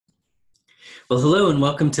Well, hello and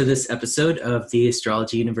welcome to this episode of the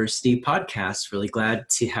Astrology University podcast. Really glad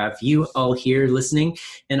to have you all here listening,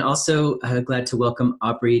 and also glad to welcome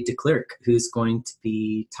Aubrie de Clerck, who's going to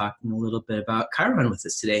be talking a little bit about Chiron with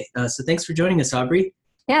us today. So thanks for joining us, Aubrie.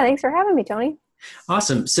 Yeah, thanks for having me, Tony.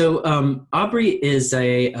 Awesome. So Aubrie is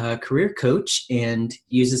a career coach and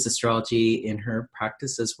uses astrology in her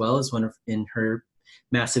practice as well as in her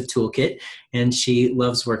massive toolkit. And she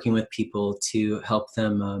loves working with people to help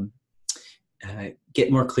them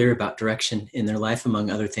get more clear about direction in their life, among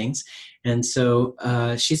other things. And so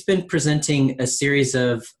she's been presenting a series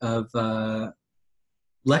of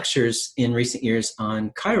lectures in recent years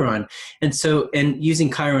on Chiron, and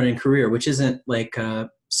using Chiron in career, which isn't like a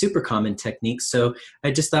super common technique. So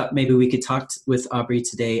I just thought maybe we could talk with Aubrie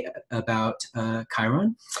today about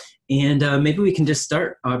Chiron. And maybe we can just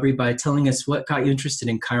start, Aubrie, by telling us what got you interested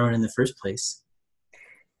in Chiron in the first place.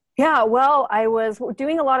 Yeah, well, I was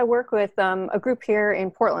doing a lot of work with a group here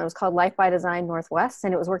in Portland. It was called Life by Design Northwest,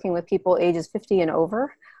 and it was working with people ages 50 and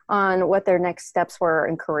over on what their next steps were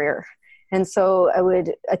in career. And so I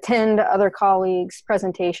would attend other colleagues'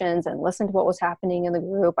 presentations and listen to what was happening in the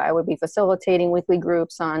group. I would be facilitating weekly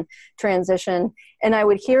groups on transition, and I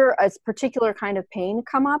would hear a particular kind of pain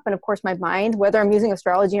come up. And of course, my mind, whether I'm using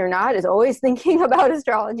astrology or not, is always thinking about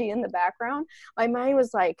astrology in the background. My mind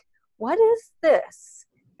was like, what is this?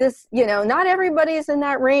 Not everybody's in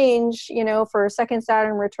that range, for second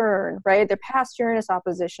Saturn return, right? They're past Uranus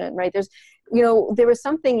opposition, right? There was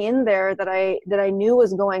something in there that I knew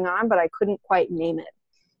was going on, but I couldn't quite name it.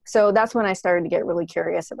 So that's when I started to get really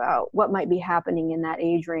curious about what might be happening in that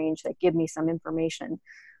age range that give me some information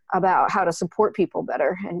about how to support people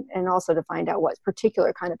better and also to find out what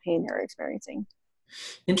particular kind of pain they're experiencing.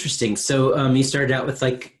 Interesting. So you started out with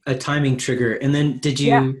like a timing trigger, and then did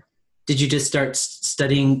you just start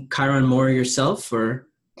studying Chiron more yourself, or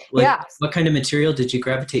what kind of material did you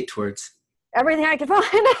gravitate towards? Everything I could find.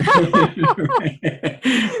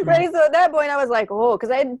 Right. So at that point I was like, because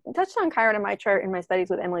I had touched on Chiron in my chart in my studies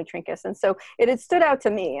with Emily Trinkus. And so it had stood out to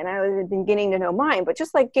me, and I was beginning to know mine. But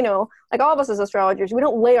just like all of us as astrologers, we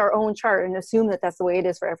don't lay our own chart and assume that that's the way it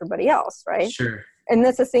is for everybody else. Right. Sure. And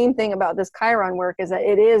that's the same thing about this Chiron work, is that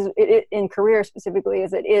it in career specifically,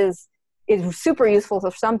 is super useful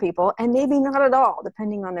for some people and maybe not at all,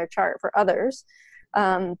 depending on their chart for others.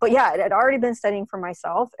 But yeah, I'd already been studying for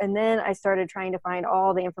myself. And then I started trying to find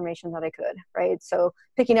all the information that I could, right? So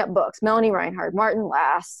picking up books, Melanie Reinhardt, Martin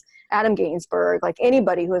Lass, Adam Gainsbourg, like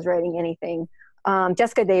anybody who was writing anything,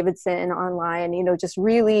 Jessica Davidson online, just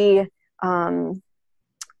really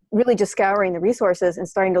just scouring the resources and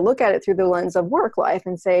starting to look at it through the lens of work life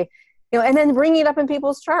and say, and then bringing it up in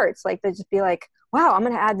people's charts. Like they just be like, wow, I'm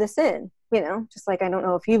going to add this in. Just like, I don't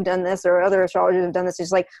know if you've done this or other astrologers have done this,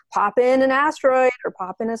 just like pop in an asteroid or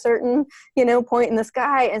pop in a certain, point in the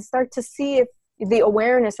sky and start to see if the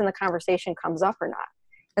awareness in the conversation comes up or not.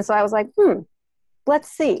 And so I was like, let's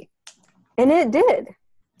see. And it did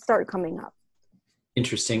start coming up.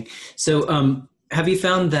 Interesting. So have you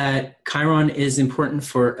found that Chiron is important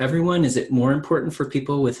for everyone? Is it more important for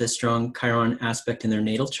people with a strong Chiron aspect in their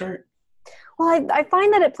natal chart? Well, I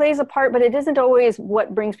find that it plays a part, but it isn't always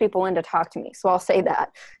what brings people in to talk to me. So I'll say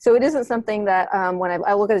that. So it isn't something that when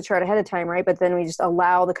I look at the chart ahead of time, right? But then we just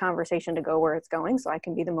allow the conversation to go where it's going so I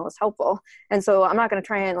can be the most helpful. And so I'm not going to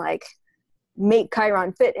try and make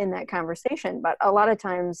Chiron fit in that conversation. But a lot of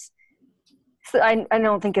times, I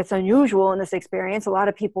don't think it's unusual in this experience. A lot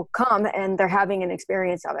of people come and they're having an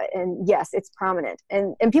experience of it. And yes, it's prominent.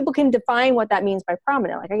 And people can define what that means by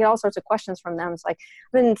prominent. Like I get all sorts of questions from them. It's like,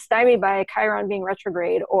 I've been stymied by Chiron being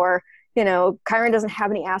retrograde, or, Chiron doesn't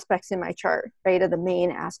have any aspects in my chart, right? Of the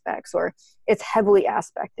main aspects, or it's heavily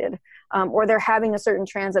aspected. Or they're having a certain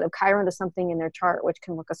transit of Chiron to something in their chart, which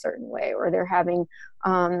can look a certain way, or they're having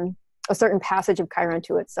a certain passage of Chiron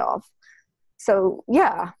to itself. So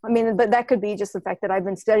yeah, but that could be just the fact that I've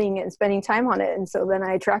been studying it and spending time on it. And so then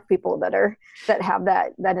I attract people that have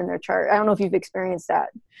that in their chart. I don't know if you've experienced that.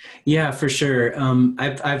 Yeah, for sure.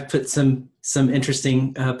 I've put some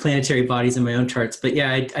interesting planetary bodies in my own charts, but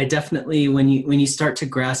yeah, I definitely, when you start to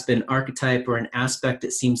grasp an archetype or an aspect,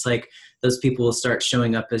 it seems like those people will start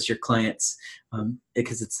showing up as your clients,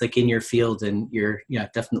 because it's like in your field and you're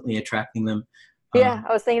definitely attracting them. Yeah,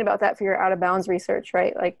 I was thinking about that for your out of bounds research,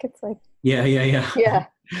 right? Like it's like Yeah. Yeah.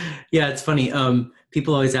 Yeah, it's funny.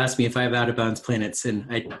 People always ask me if I have out of bounds planets, and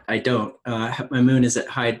I don't. My moon is at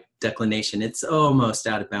high declination. It's almost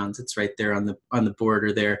out of bounds. It's right there on the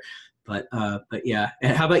border there. But yeah.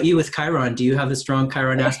 And how about you with Chiron? Do you have a strong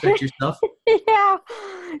Chiron aspect yourself? Yeah.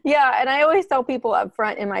 Yeah. And I always tell people up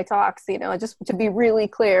front in my talks, just to be really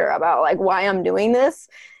clear about like why I'm doing this,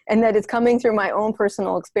 and that it's coming through my own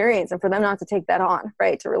personal experience, and for them not to take that on,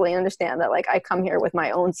 right? To really understand that like I come here with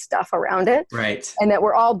my own stuff around it. Right. And that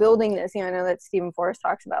we're all building this. I know that Stephen Forrest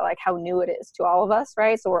talks about like how new it is to all of us,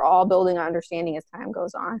 right? So we're all building our understanding as time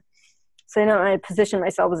goes on. So I position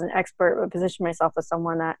myself as an expert, but position myself as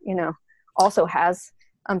someone that, also has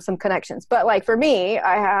some connections. But like for me,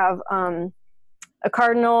 I have a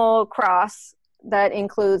cardinal cross that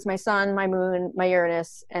includes my sun, my moon, my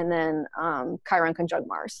Uranus, and then Chiron conjunct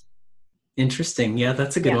Mars. Interesting. Yeah,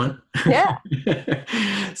 that's a good one. Yeah.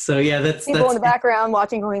 So yeah, that's people in the background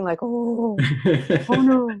watching, going like, oh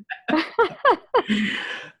no.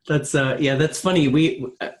 That's that's funny.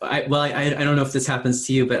 I don't know if this happens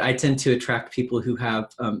to you, but I tend to attract people who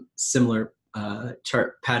have similar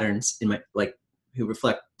chart patterns in my, like, who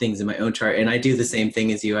reflect things in my own chart. And I do the same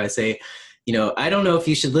thing as you. I say, I don't know if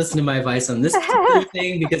you should listen to my advice on this particular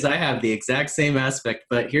thing because I have the exact same aspect,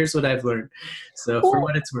 but here's what I've learned. So for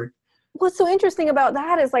what it's worth. What's so interesting about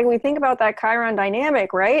that is like we think about that Chiron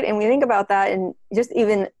dynamic, right? And we think about that and just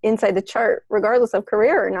even inside the chart, regardless of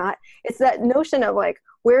career or not, it's that notion of like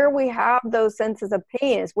where we have those senses of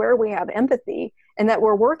pain is where we have empathy, and that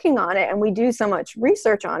we're working on it and we do so much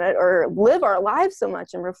research on it or live our lives so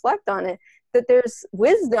much and reflect on it, that there's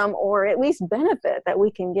wisdom or at least benefit that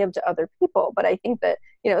we can give to other people. But I think that,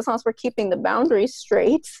 as long as we're keeping the boundaries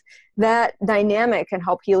straight, that dynamic can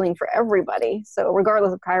help healing for everybody. So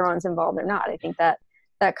regardless of Chiron's involved or not, I think that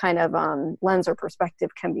kind of lens or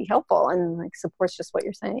perspective can be helpful and like supports just what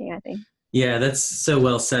you're saying, I think. Yeah, that's so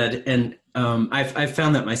well said. And I've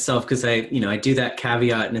found that myself because I do that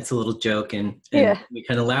caveat and it's a little joke and we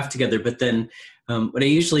kind of laugh together. But then what I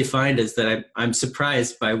usually find is that I'm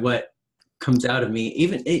surprised by what comes out of me,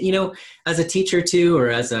 even as a teacher too, or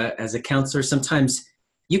as a counselor. Sometimes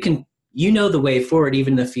you can the way forward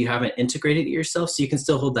even if you haven't integrated it yourself, so you can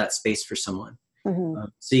still hold that space for someone. Mm-hmm.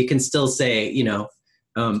 So you can still say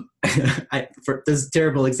for this is a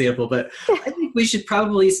terrible example, but I think we should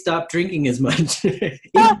probably stop drinking as much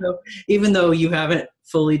even though you haven't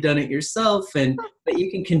fully done it yourself, but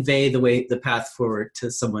you can convey the path forward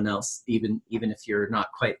to someone else even if you're not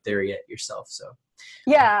quite there yet yourself. So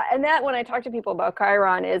yeah, and that when I talk to people about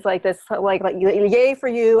Chiron is like this, like yay for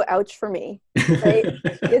you, ouch for me. Right?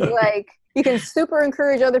 It's like you can super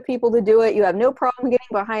encourage other people to do it. You have no problem getting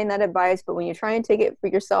behind that advice, but when you try and take it for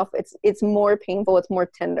yourself, it's more painful. It's more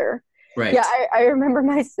tender. Right. Yeah, I remember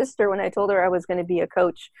my sister when I told her I was going to be a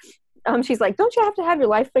coach. She's like, "Don't you have to have your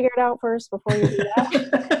life figured out first before you do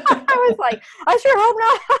that?" I was like, "I sure hope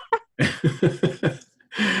not."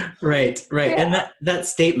 Right. Yeah. And that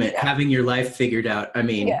statement, having your life figured out, I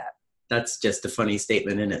mean, that's just a funny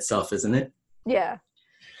statement in itself, isn't it? Yeah.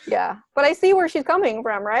 But I see where she's coming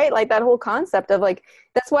from, right? Like that whole concept of like,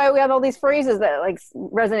 that's why we have all these phrases that like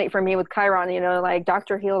resonate for me with Chiron, like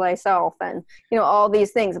doctor heal thyself and, all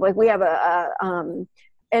these things. Like we have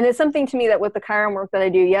and it's something to me that with the Chiron work that I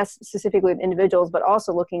do, yes, specifically with individuals, but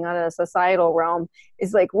also looking at a societal realm,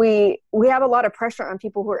 is like we have a lot of pressure on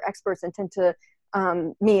people who are experts and tend to,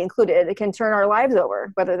 me included, it can turn our lives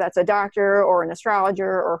over, whether that's a doctor or an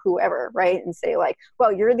astrologer or whoever, right? And say like,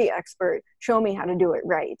 well, you're the expert, show me how to do it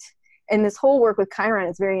right. And this whole work with Chiron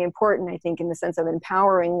is very important, I think, in the sense of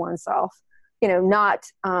empowering oneself, not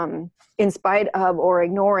in spite of or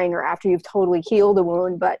ignoring or after you've totally healed a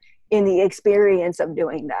wound, but in the experience of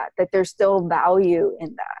doing that there's still value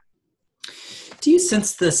in that. Do you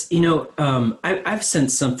sense this? I've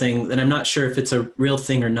sensed something that I'm not sure if it's a real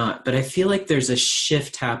thing or not, but I feel like there's a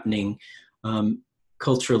shift happening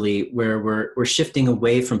culturally where we're shifting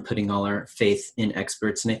away from putting all our faith in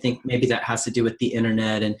experts. And I think maybe that has to do with the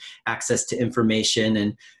internet and access to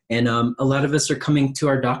information. And a lot of us are coming to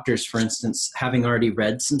our doctors, for instance, having already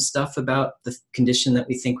read some stuff about the condition that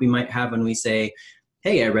we think we might have. And we say,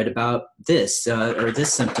 hey, I read about this or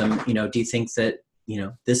this symptom. Do you think that,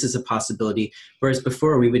 this is a possibility? Whereas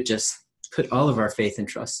before we would just put all of our faith and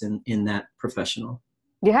trust in that professional.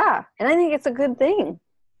 Yeah. And I think it's a good thing.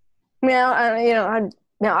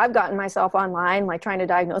 I've gotten myself online, like trying to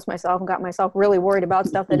diagnose myself and got myself really worried about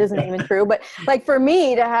stuff that isn't even true. But like for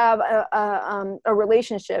me to have a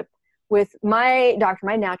relationship with my doctor,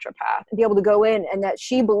 my naturopath, and be able to go in and that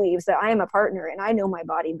she believes that I am a partner and I know my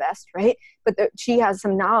body best, right? But that she has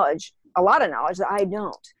some knowledge, a lot of knowledge that I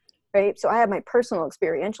don't. Right. So I have my personal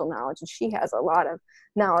experiential knowledge and she has a lot of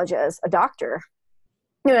knowledge as a doctor.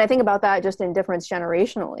 I think about that just in difference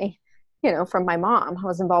generationally. from my mom. I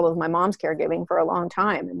was involved with my mom's caregiving for a long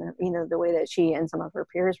time, and the way that she and some of her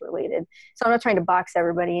peers related. So I'm not trying to box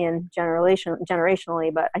everybody in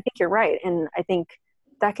generationally, but I think you're right, and I think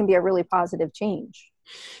that can be a really positive change.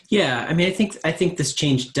 Yeah, I mean, I think this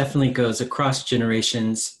change definitely goes across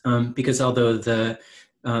generations, because although the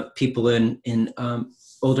people in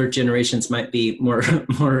older generations might be more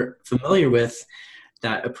more familiar with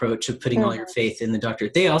that approach of putting all your faith in the doctor,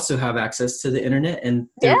 they also have access to the internet, and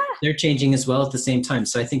they're changing as well at the same time.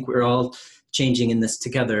 So I think we're all changing in this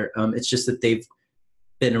together. It's just that they've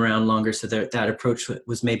been around longer, so that approach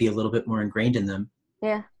was maybe a little bit more ingrained in them.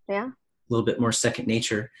 Yeah, yeah. A little bit more second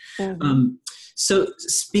nature. Mm-hmm. So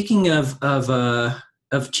speaking of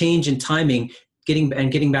change and timing,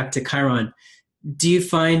 getting back to Chiron, do you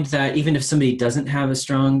find that even if somebody doesn't have a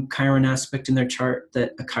strong Chiron aspect in their chart,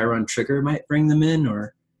 that a Chiron trigger might bring them in,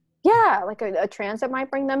 or? Yeah, like a transit might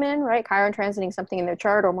bring them in, right? Chiron transiting something in their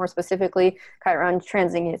chart, or more specifically, Chiron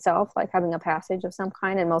transiting itself, like having a passage of some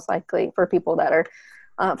kind. And most likely for people that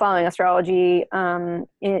are following astrology, in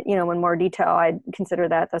more detail, I'd consider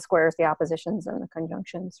that the squares, the oppositions, and the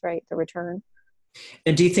conjunctions, right? The return.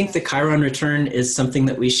 And do you think the Chiron return is something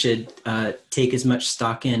that we should take as much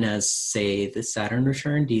stock in as, say, the Saturn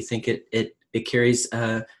return? Do you think it carries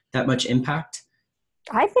that much impact?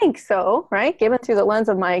 I think so, right? Given through the lens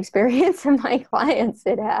of my experience and my clients,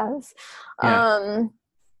 it has. Yeah.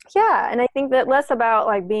 Yeah, and I think that less about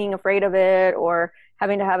like being afraid of it or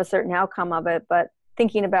having to have a certain outcome of it, but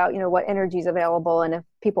thinking about, what energy is available, and if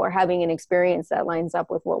people are having an experience that lines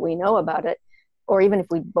up with what we know about it, or even if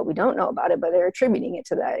what we don't know about it, but they're attributing it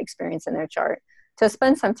to that experience in their chart, to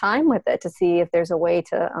spend some time with it to see if there's a way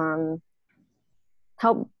to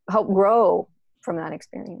help grow from that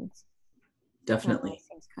experience. Definitely. It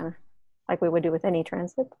seems kind of like we would do with any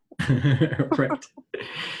transit. Right.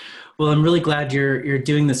 Well, I'm really glad you're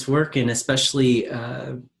doing this work, and especially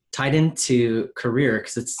tied into career,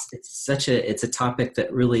 because it's a topic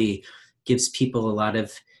that really gives people a lot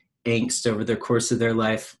of angst over the course of their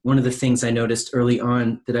life. One of the things I noticed early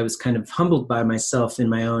on that I was kind of humbled by myself in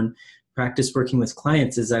my own practice working with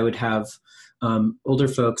clients is I would have older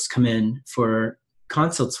folks come in for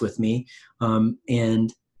consults with me,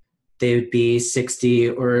 and they would be 60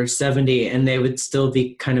 or 70, and they would still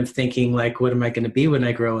be kind of thinking like, what am I going to be when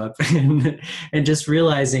I grow up? And just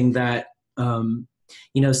realizing that,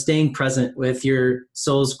 staying present with your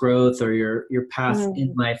soul's growth or your path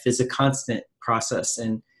in life is a constant process.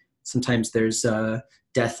 And sometimes there's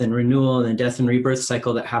death and renewal and death and rebirth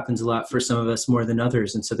cycle that happens a lot for some of us more than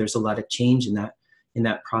others. And so there's a lot of change in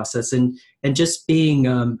that process. And just being,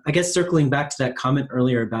 I guess, circling back to that comment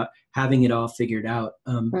earlier about having it all figured out.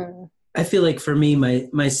 I feel like for me,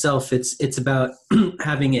 myself, it's about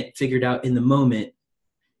having it figured out in the moment,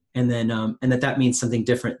 and then and that means something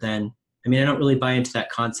different than. I mean, I don't really buy into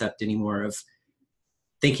that concept anymore of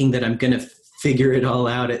thinking that I'm going to figure it all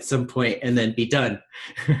out at some point and then be done.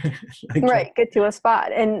 Right, get to a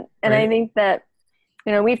spot, and right. I think that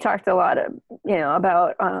we've talked a lot of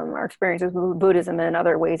about our experiences with Buddhism and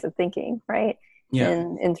other ways of thinking, right? Yeah.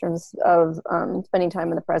 In terms of spending time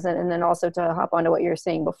in the present, and then also to hop onto what you were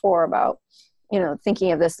saying before about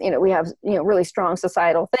thinking of this, we have really strong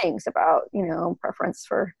societal things about preference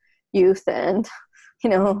for youth, and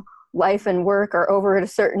life and work are over at a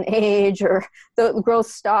certain age, or the growth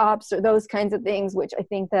stops, or those kinds of things, which I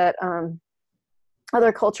think that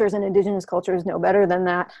other cultures and indigenous cultures know better than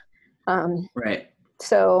that. Right.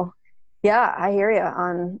 So yeah, I hear you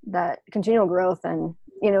on that continual growth, and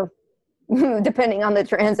depending on the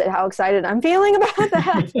transit, how excited I'm feeling about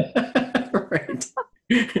that. Right.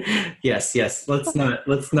 Yes. Let's not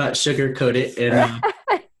sugarcoat it. And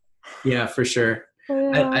yeah, for sure.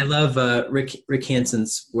 Yeah. I love Rick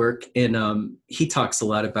Hansen's work, and he talks a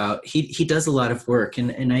lot about he does a lot of work,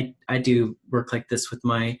 and I do work like this with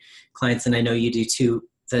my clients, and I know you do too.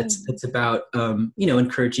 That's about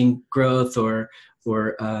encouraging growth, or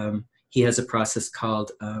he has a process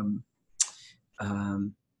called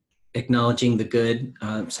acknowledging the good,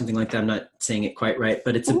 something like that. I'm not saying it quite right,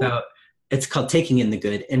 but it's called taking in the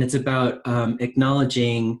good, and it's about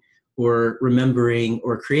acknowledging or remembering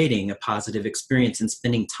or creating a positive experience and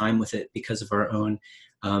spending time with it because of our own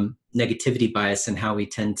negativity bias and how we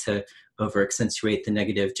tend to over accentuate the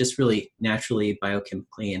negative, just really naturally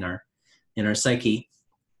biochemically in our psyche.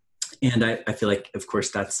 And I feel like, of course,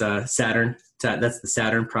 that's Saturn. That's the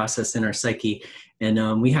Saturn process in our psyche,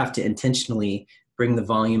 and we have to intentionally bring the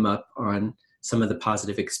volume up on some of the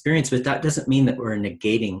positive experience. But that doesn't mean that we're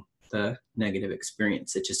negating the negative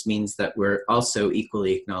experience. It just means that we're also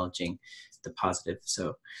equally acknowledging the positive.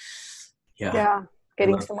 So, yeah,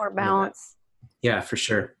 getting some more balance. Yeah, for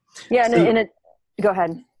sure. Yeah, So, and it, go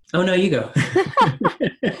ahead. oh no, you go.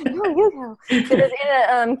 No, you go.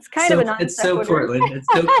 It's kind of a So non it's so sequitur. Portland. It's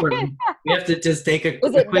so Portland. We have to just take Is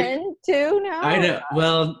a it quick. Ben too now? I Or know.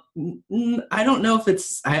 Well, I don't know if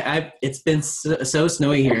it's. It's been so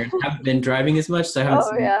snowy here. I haven't been driving as much, so I haven't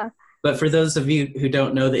oh seen. yeah. But for those of you who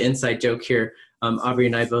don't know the inside joke here, Aubrie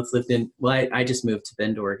and I both lived in. Well, I just moved to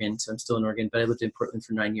Bend, Oregon, so I'm still in Oregon. But I lived in Portland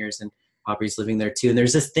for 9 years, and Aubrey's living there too. And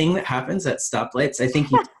there's this thing that happens at stoplights. I think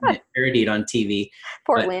you've seen it parodied on TV.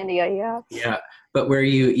 But Portlandia, yeah. yeah, but where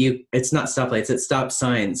it's not stoplights, it's stop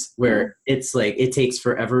signs where it's like it takes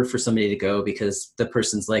forever for somebody to go because the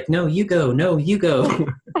person's like, no, you go, no, you go.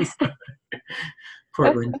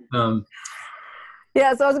 Portland.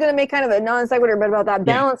 Yeah, so I was going to make kind of a non sequitur, but about that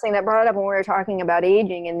Yeah. balancing that brought it up when we were talking about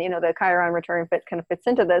aging, and the Chiron return kind of fits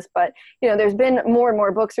into this. But there's been more and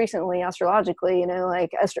more books recently, astrologically.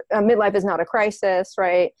 Like midlife is not a crisis,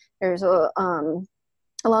 right? There's a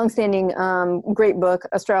longstanding great book,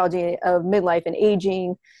 Astrology of Midlife and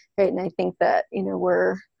Aging, right? And I think that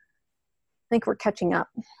we're catching up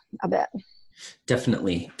a bit.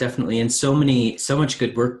 Definitely. And so much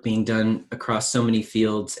good work being done across so many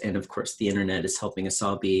fields. And of course, the internet is helping us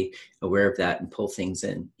all be aware of that and pull things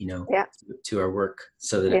in, to our work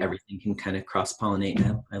so that everything can kind of cross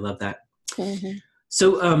pollinate. I love that.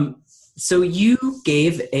 Mm-hmm. So you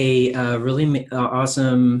gave a really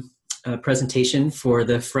awesome presentation for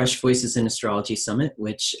the Fresh Voices in Astrology Summit,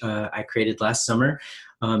 which I created last summer.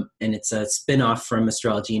 And it's a spin-off from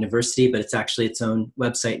Astrology University, but it's actually its own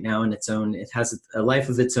website now and it has a life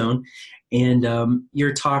of its own. And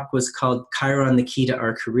your talk was called Chiron, the Key to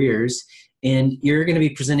Our Careers. And you're going to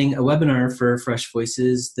be presenting a webinar for Fresh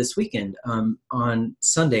Voices this weekend on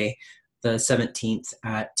Sunday, the 17th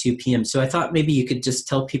at 2 p.m. So I thought maybe you could just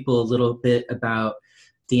tell people a little bit about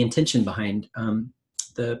the intention behind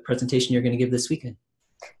the presentation you're going to give this weekend.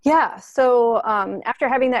 Yeah. So after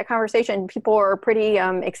having that conversation, people are pretty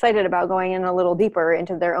excited about going in a little deeper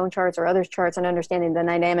into their own charts or others' charts and understanding the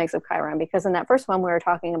dynamics of Chiron. Because in that first one, we were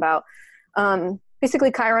talking about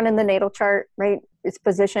basically Chiron in the natal chart, right? Its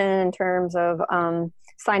position in terms of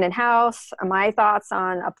sign and house, my thoughts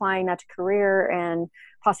on applying that to career and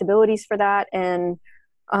possibilities for that. And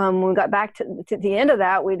when we got back to the end of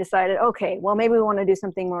that, we decided, okay, well, maybe we want to do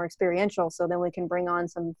something more experiential. So then we can bring on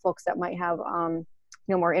some folks that might have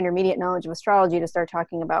more intermediate knowledge of astrology to start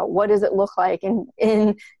talking about what does it look like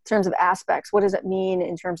in terms of aspects? What does it mean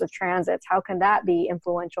in terms of transits? How can that be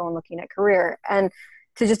influential in looking at career? And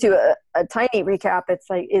to just do a tiny recap, it's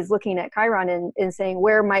like is looking at Chiron and saying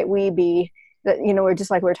where might we be that, we're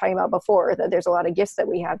just like we were talking about before, that there's a lot of gifts that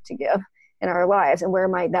we have to give in our lives, and where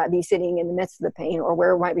might that be sitting in the midst of the pain, or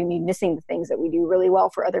where might we be missing the things that we do really well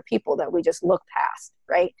for other people that we just look past,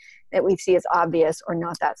 right? That we see as obvious or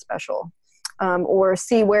not that special. Or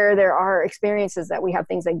see where there are experiences that we have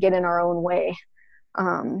things that get in our own way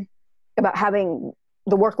about having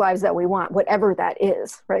the work lives that we want, whatever that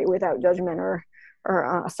is, right? Without judgment or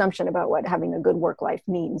assumption about what having a good work life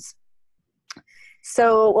means.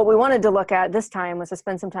 So what we wanted to look at this time was to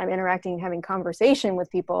spend some time interacting, having conversation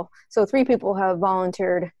with people. So 3 people have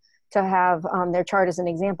volunteered to have their chart as an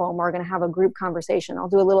example, and we're going to have a group conversation. I'll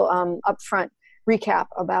do a little upfront recap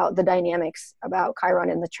about the dynamics about Chiron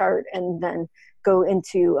in the chart, and then go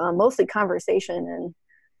into mostly conversation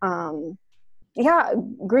and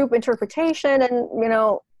group interpretation,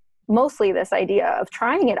 and mostly this idea of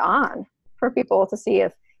trying it on for people to see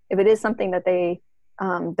if it is something that they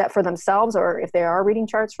that for themselves, or if they are reading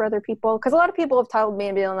charts for other people. Because a lot of people have told me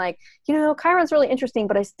and being like, Chiron's really interesting,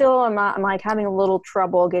 but I still am like having a little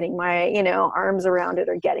trouble getting my arms around it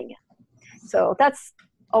or getting it. So that's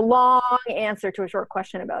a long answer to a short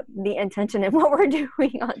question about the intention and what we're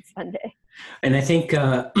doing on Sunday. And I think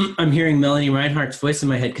I'm hearing Melanie Reinhardt's voice in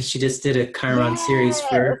my head because she just did a Chiron series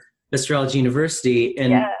for Astrology University.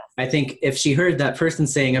 And I think if she heard that person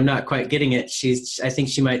saying, I'm not quite getting it, I think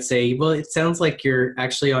she might say, well, it sounds like you're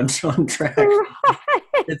actually on track. Right.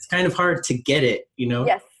 It's kind of hard to get it,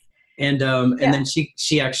 Yes. And then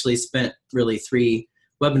she actually spent really 3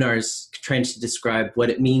 webinars trying to describe what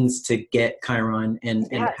it means to get Chiron and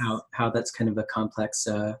how that's kind of a complex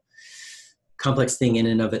thing in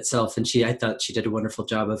and of itself. And I thought she did a wonderful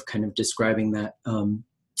job of kind of describing that.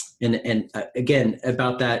 And again,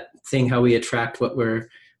 about that thing, how we attract what we're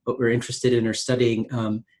interested in or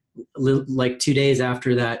studying. Like 2 days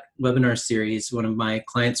after that webinar series, one of my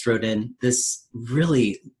clients wrote in this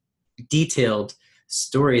really detailed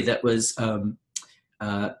story that was,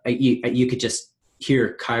 you could just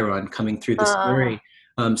hear Chiron coming through the story.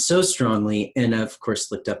 so strongly. And of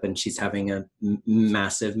course, looked up and she's having a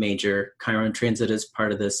massive major Chiron transit as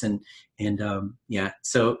part of this. And yeah,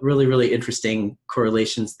 so really, really interesting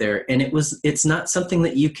correlations there. And it's not something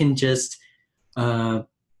that you can just,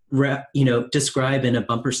 describe in a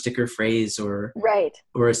bumper sticker phrase or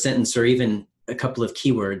a sentence or even a couple of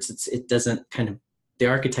keywords. It doesn't the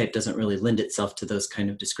archetype doesn't really lend itself to those kind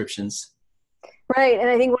of descriptions. Right. And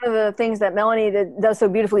I think one of the things that Melanie does so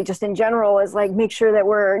beautifully just in general is like make sure that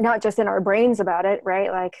we're not just in our brains about it,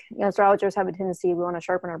 right? Like, astrologers have a tendency, we want to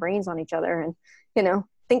sharpen our brains on each other and,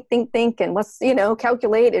 think, and let's,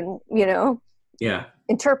 calculate and,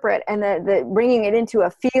 interpret, and the bringing it into a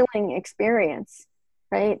feeling experience,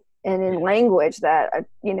 right? And in language that,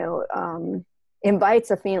 invites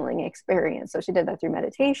a feeling experience. So she did that through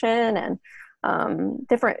meditation and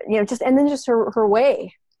different, and then just her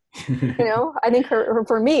way. I think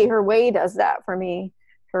for me, her way does that for me.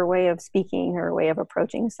 Her way of speaking, her way of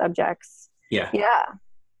approaching subjects. Yeah,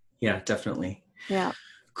 definitely. Yeah.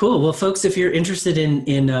 Cool. Well, folks, if you're interested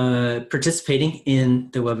in participating in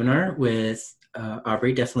the webinar with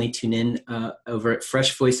Aubrie, definitely tune in over at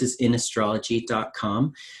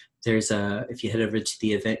freshvoicesinastrology.com. If you head over to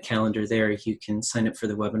the event calendar there, you can sign up for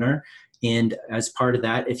the webinar. And as part of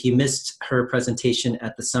that, if you missed her presentation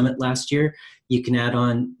at the summit last year, you can add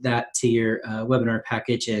on that to your webinar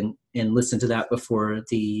package and listen to that before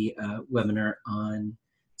the webinar on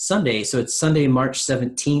Sunday. So it's Sunday, March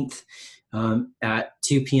 17th at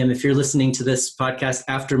 2 p.m. If you're listening to this podcast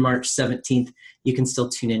after March 17th, you can still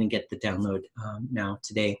tune in and get the download now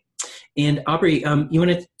today. And Aubrie, you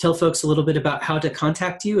want to tell folks a little bit about how to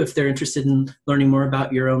contact you if they're interested in learning more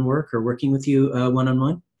about your own work or working with you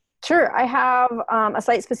one-on-one? Sure. I have a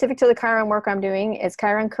site specific to the Chiron work I'm doing. It's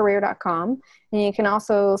chironcareer.com. And you can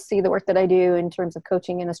also see the work that I do in terms of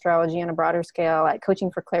coaching in astrology on a broader scale at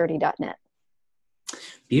coachingforclarity.net.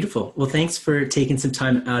 Beautiful. Well, thanks for taking some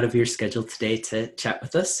time out of your schedule today to chat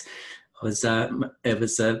with us. It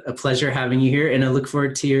was a pleasure having you here, and I look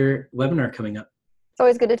forward to your webinar coming up. It's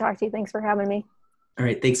always good to talk to you. Thanks for having me. All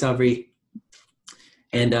right. Thanks, Aubrie.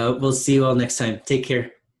 And we'll see you all next time. Take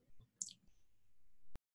care.